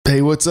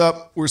what's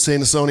up? We're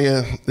Saint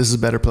Asonia. This is a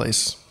better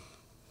place.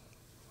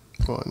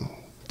 1,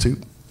 2,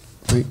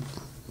 3,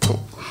 4.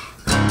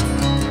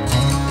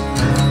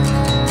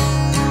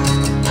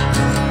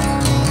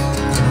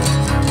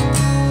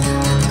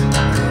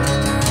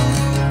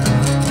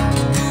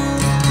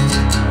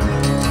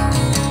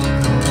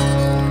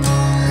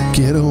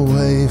 Get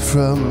away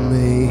from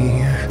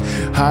me,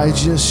 hide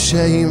your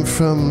shame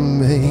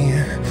from me.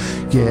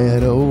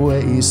 Get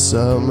away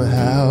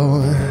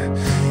somehow,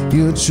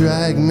 you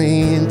drag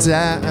me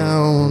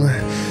down.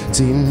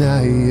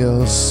 Deny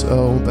you're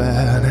so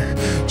bad,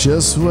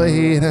 just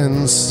wait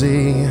and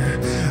see.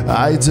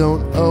 I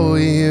don't owe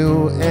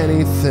you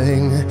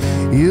anything,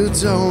 you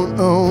don't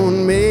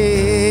own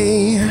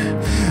me.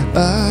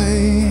 I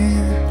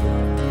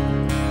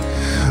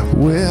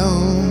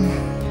will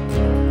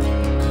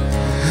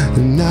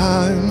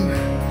not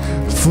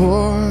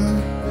forget.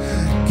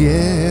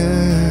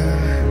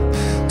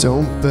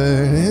 Don't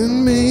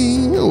burden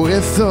me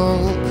with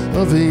all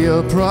of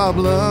your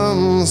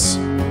problems.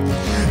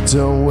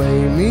 Don't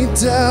weigh me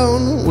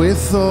down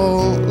with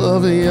all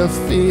of your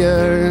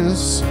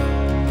fears.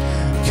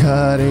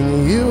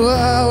 Cutting you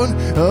out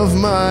of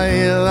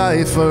my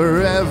life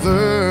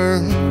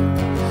forever,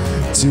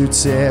 to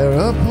tear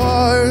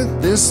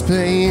apart this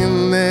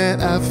pain that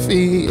I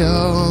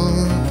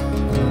feel.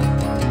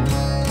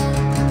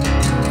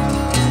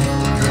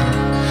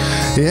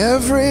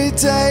 Every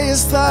day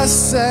is the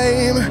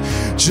same,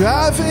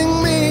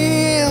 driving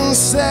me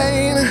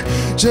insane.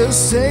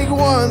 Just take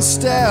one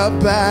step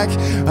back,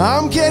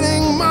 I'm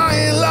getting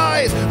my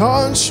life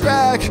on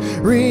track.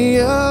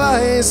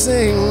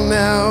 Realizing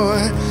now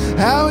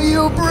how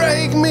you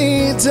break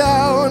me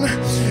down.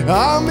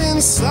 I'm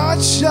in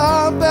such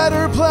a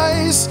better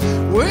place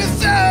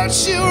without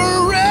you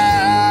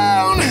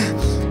around.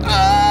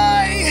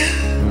 I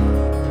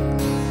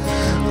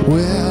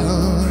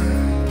will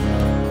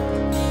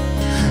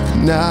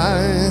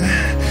not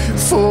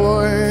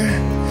forget.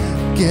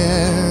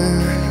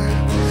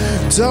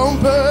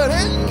 Don't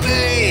burden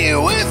me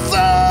with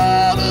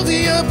all of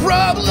your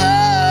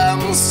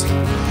problems.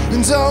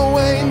 Don't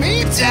weigh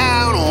me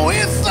down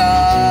with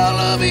all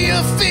of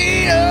your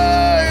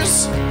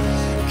fears.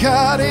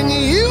 Cutting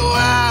you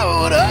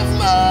out of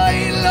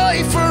my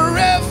life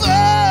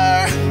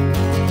forever,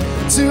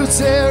 to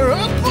tear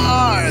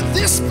apart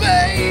this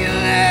pain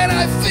that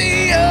I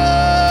feel.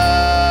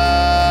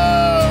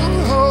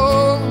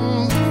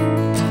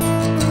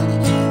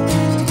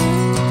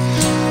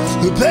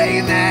 The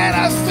pain that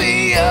I feel.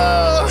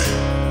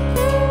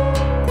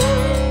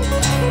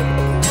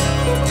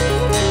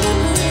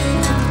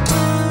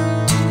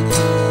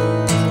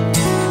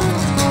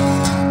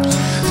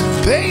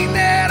 Pain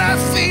that I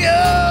feel.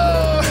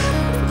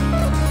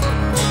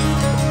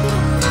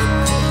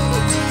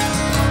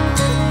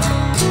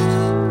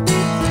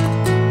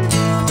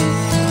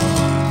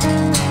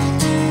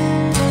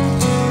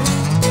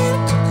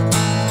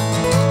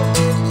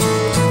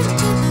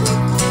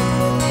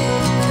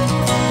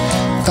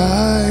 I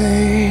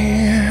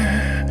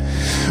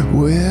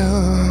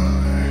will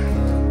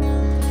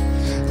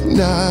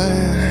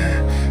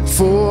not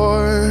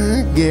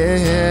forget.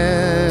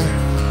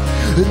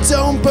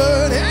 Don't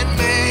burden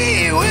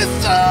me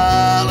with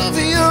all of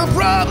your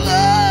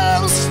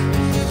problems.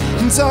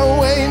 Don't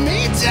weigh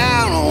me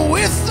down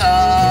with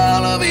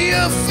all of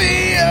your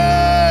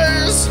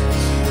fears.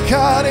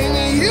 Cutting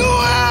you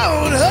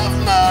out of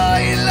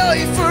my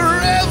life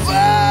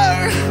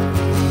forever,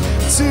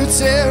 to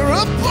tear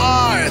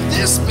apart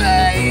this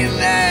pain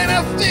that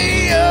I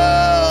feel.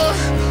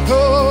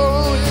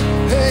 Oh,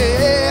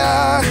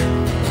 yeah.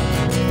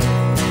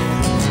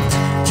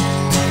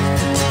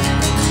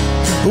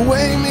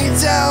 Weigh me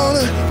down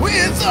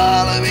with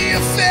all of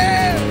your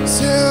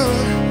fears.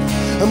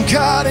 I'm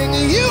cutting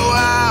you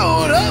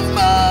out of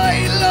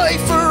my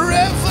life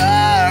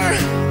forever,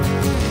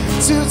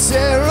 to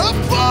tear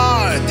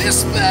apart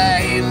this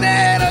pain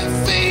that I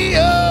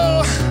feel.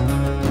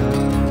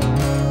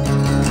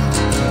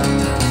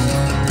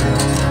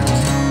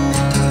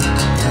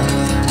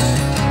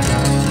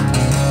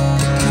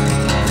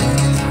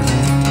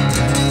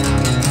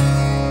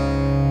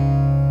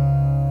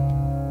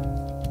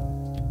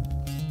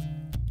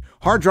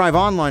 Hard Drive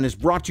Online is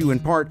brought to you in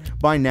part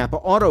by Napa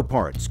Auto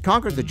Parts.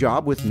 Conquer the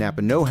job with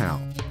Napa know-how.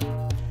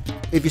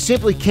 If you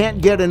simply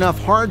can't get enough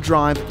Hard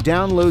Drive,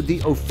 download the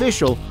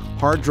official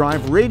Hard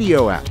Drive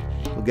radio app.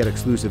 You'll get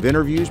exclusive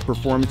interviews,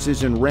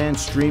 performances, and RAN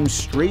streams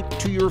straight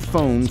to your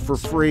phone for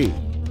free.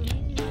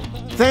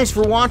 Thanks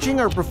for watching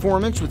our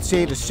performance with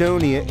Saint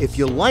Asonia. If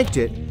you liked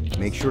it,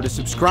 make sure to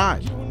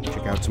subscribe.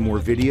 Check out some more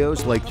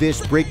videos like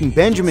this Breaking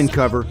Benjamin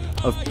cover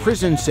of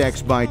Prison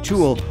Sex by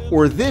Tool,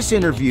 or this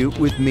interview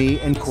with me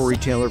and Corey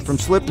Taylor from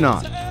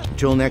Slipknot.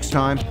 Until next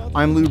time,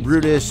 I'm Lou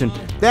Brutus, and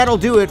that'll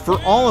do it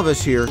for all of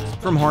us here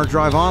from Hard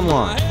Drive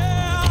Online.